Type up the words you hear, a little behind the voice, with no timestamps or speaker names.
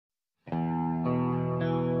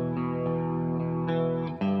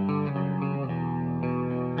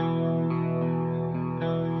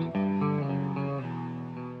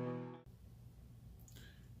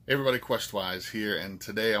Hey everybody, Questwise here, and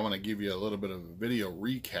today I want to give you a little bit of a video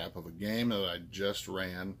recap of a game that I just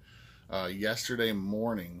ran yesterday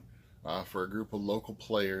morning for a group of local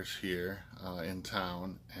players here in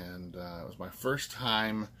town, and it was my first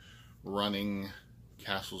time running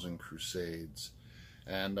Castles and Crusades.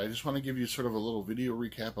 And I just want to give you sort of a little video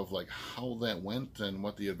recap of like how that went and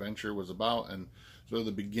what the adventure was about, and sort of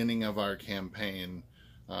the beginning of our campaign.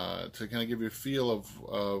 To kind of give you a feel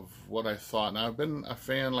of what I thought. Now, I've been a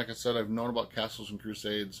fan, like I said, I've known about Castles and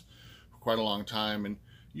Crusades for quite a long time, and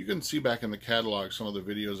you can see back in the catalog some of the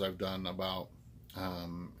videos I've done about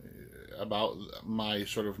my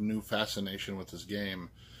sort of new fascination with this game,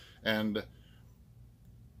 and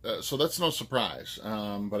so that's no surprise.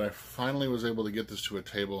 But I finally was able to get this to a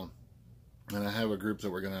table, and I have a group that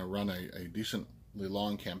we're going to run a decently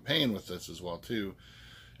long campaign with this as well too.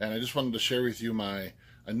 And I just wanted to share with you my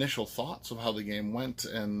initial thoughts of how the game went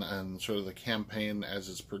and sort of the campaign as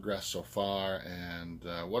it's progressed so far, and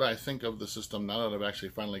what I think of the system now that I've actually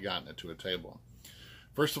finally gotten it to a table.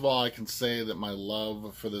 First of all, I can say that my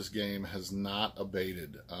love for this game has not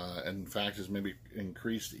abated. In fact, has maybe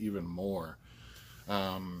increased even more.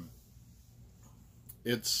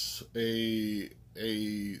 It's a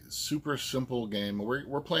super simple game.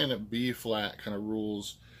 We're playing at B flat kind of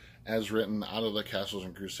rules as written out of the Castles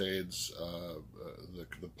and Crusades,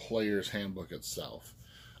 the player's handbook itself.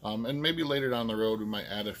 And maybe later down the road we might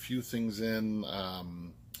add a few things in,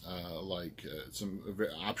 like some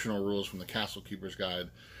optional rules from the Castle Keeper's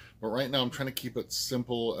Guide. But right now I'm trying to keep it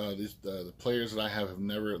simple. The players that I have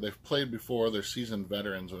they've played before, they're seasoned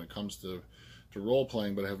veterans when it comes to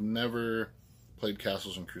role-playing, but have never played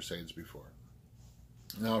Castles and Crusades before.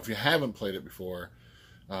 Now, if you haven't played it before,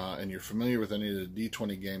 and you're familiar with any of the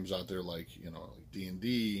D20 games out there, like like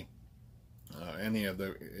D&D, any of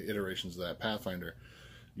the iterations of that, Pathfinder,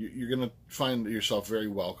 you're going to find yourself very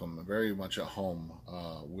welcome, very much at home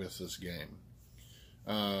with this game.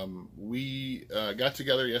 We got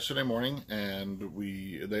together yesterday morning, and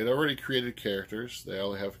they'd already created characters. They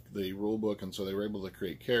all have the rule book, and so they were able to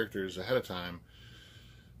create characters ahead of time.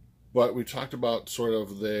 But we talked about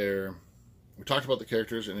we talked about the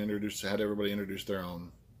characters and had everybody introduce their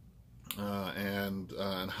own. And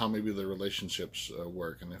how maybe the relationships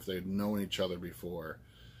work, and if they'd known each other before.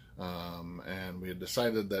 And we had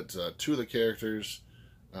decided that two of the characters,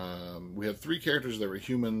 we had 3 characters that were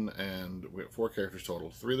human, and we had 4 characters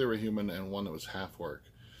total. 3 that were human and 1 that was half-orc.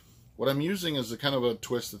 What I'm using is a kind of a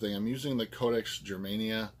twisted thing. I'm using the Codex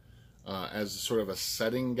Germania as sort of a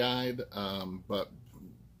setting guide, but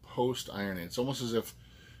post-Irony. It's almost as if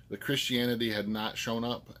the Christianity had not shown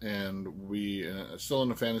up, and still in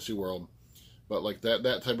the fantasy world, but like that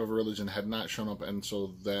type of religion had not shown up, and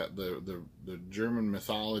so that the German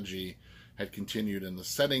mythology had continued, and the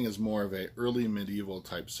setting is more of a early medieval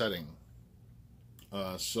type setting.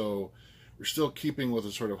 So we're still keeping with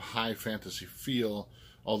a sort of high fantasy feel,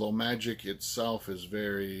 although magic itself is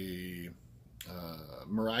very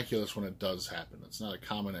miraculous when it does happen. It's not a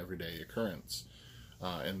common everyday occurrence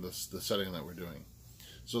in the setting that we're doing.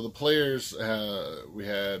 So the players, we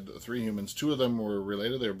had 3 humans. 2 of them were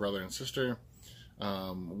related. They were brother and sister.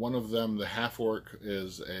 One of them, the half-orc,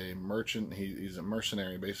 is a merchant. He's a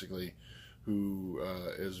mercenary, basically, who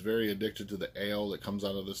is very addicted to the ale that comes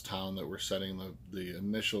out of this town that we're setting the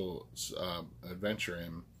initial adventure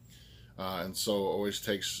in. And so always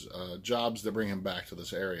takes jobs that bring him back to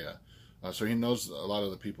this area. So he knows a lot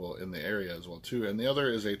of the people in the area as well, too. And the other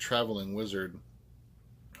is a traveling wizard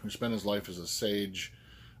who spent his life as a sage,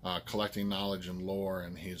 collecting knowledge and lore,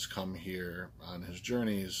 and he's come here on his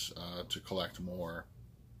journeys to collect more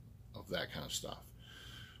of that kind of stuff.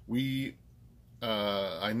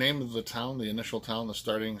 I named the town, the initial town, the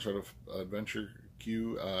starting sort of adventure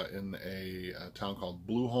queue, in a town called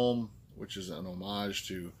Blueholm, which is an homage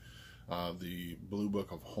to the Blue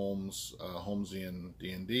Book of Holmes, Holmesian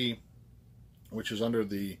D&D, which is under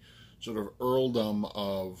the sort of earldom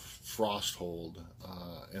of Frosthold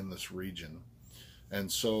in this region. And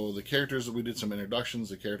so the characters, we did some introductions.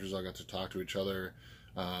 The characters all got to talk to each other.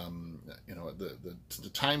 The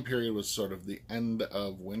time period was sort of the end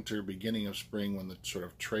of winter, beginning of spring, when the sort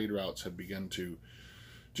of trade routes had begun to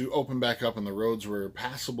open back up and the roads were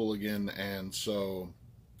passable again. And so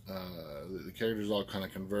the characters all kind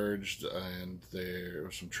of converged, and there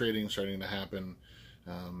was some trading starting to happen.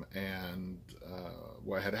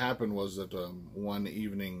 What had happened was that one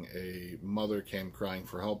evening a mother came crying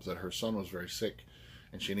for help that her son was very sick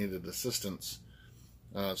and she needed assistance.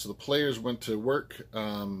 So the players went to work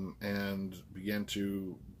and began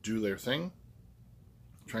to do their thing,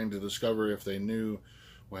 trying to discover if they knew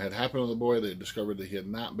what had happened to the boy. They discovered that he had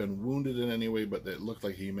not been wounded in any way, but it looked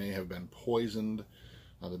like he may have been poisoned.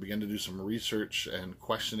 They began to do some research and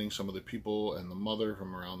questioning some of the people and the mother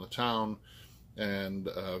from around the town, and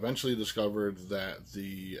eventually discovered that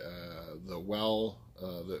the well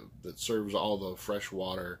that serves all the fresh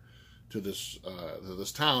water to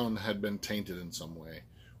this town had been tainted in some way,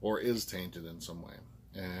 or is tainted in some way.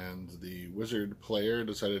 And the wizard player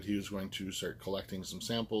decided he was going to start collecting some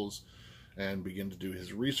samples and begin to do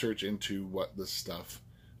his research into what this stuff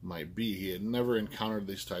might be. He had never encountered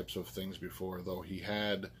these types of things before, though he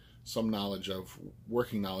had some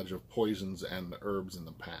working knowledge of poisons and herbs in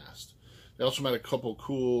the past. They also met a couple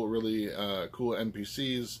really cool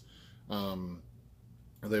NPCs.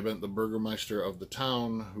 They met the burgomaster of the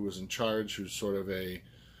town, who was in charge, who's sort of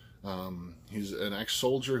he's an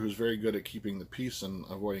ex-soldier who's very good at keeping the peace and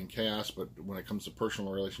avoiding chaos, but when it comes to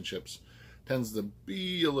personal relationships, tends to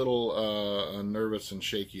be a little nervous and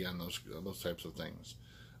shaky on those types of things.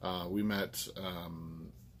 We met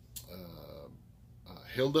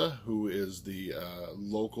Hilda, who is the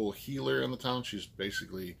local healer in the town. She's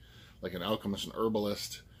basically like an alchemist and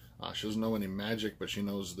herbalist. She doesn't know any magic, but she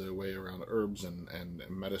knows the way around herbs and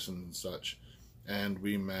medicine and such. And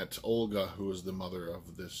we met Olga, who is the mother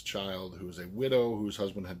of this child, who is a widow whose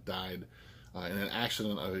husband had died in an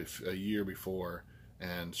accident a year before.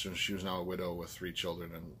 And so she was now a widow with 3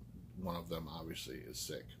 children, and one of them obviously is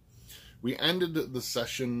sick. We ended the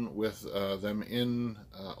session with them in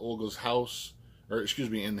Olga's house, or excuse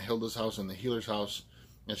me, in Hilda's house, in the healer's house,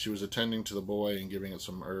 as she was attending to the boy and giving him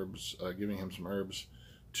some herbs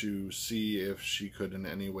to see if she could in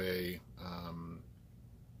any way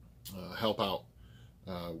help out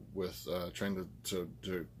with trying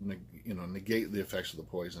to negate the effects of the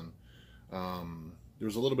poison. There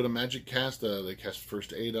was a little bit of magic cast. They cast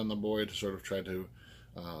first aid on the boy to sort of try to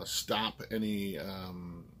stop any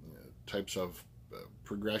types of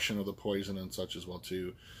progression of the poison and such as well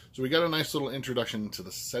too. So we got a nice little introduction to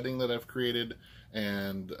the setting that I've created,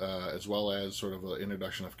 and as well as sort of an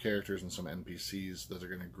introduction of characters and some NPCs that are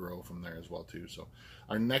going to grow from there as well too. So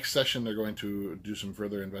our next session, they're going to do some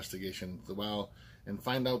further investigation into the well and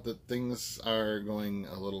find out that things are going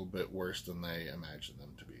a little bit worse than they imagined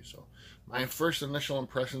them to be. So my first initial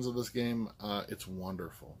impressions of this game, it's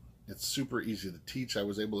wonderful. It's super easy to teach. I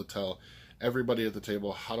was able to tell everybody at the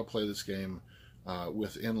table how to play this game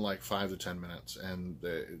within like 5 to 10 minutes, and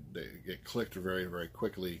they get clicked very, very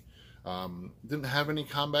quickly. Didn't have any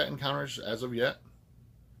combat encounters as of yet,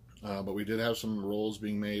 but we did have some rolls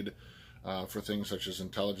being made for things such as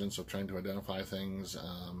intelligence, of trying to identify things,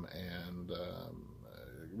 and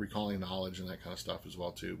recalling knowledge and that kind of stuff as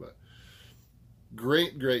well too. But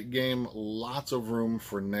great game. Lots of room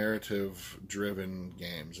for narrative driven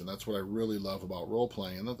games, and that's what I really love about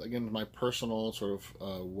role-playing. And that, again, my personal sort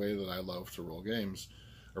of way that I love to roll games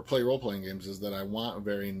or play role-playing games is that I want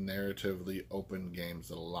very narratively open games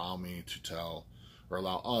that allow me to tell, or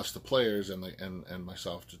allow us, the players and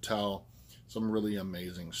myself, to tell some really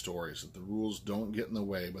amazing stories, that the rules don't get in the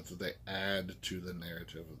way, but that they add to the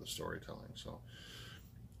narrative of the storytelling. So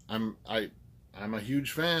I'm a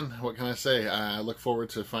huge fan. What can I say? I look forward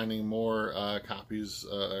to finding more copies,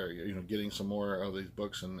 getting some more of these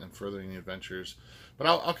books and furthering the adventures. But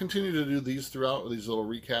I'll continue to do these little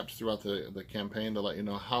recaps throughout the campaign, to let you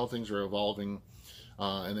know how things are evolving,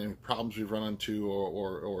 and any problems we've run into,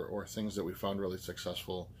 or things that we found really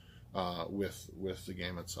successful with the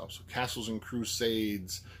game itself. So Castles and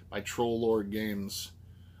Crusades by Troll Lord Games.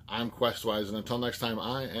 I'm Questwise, and until next time,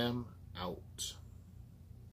 I am out.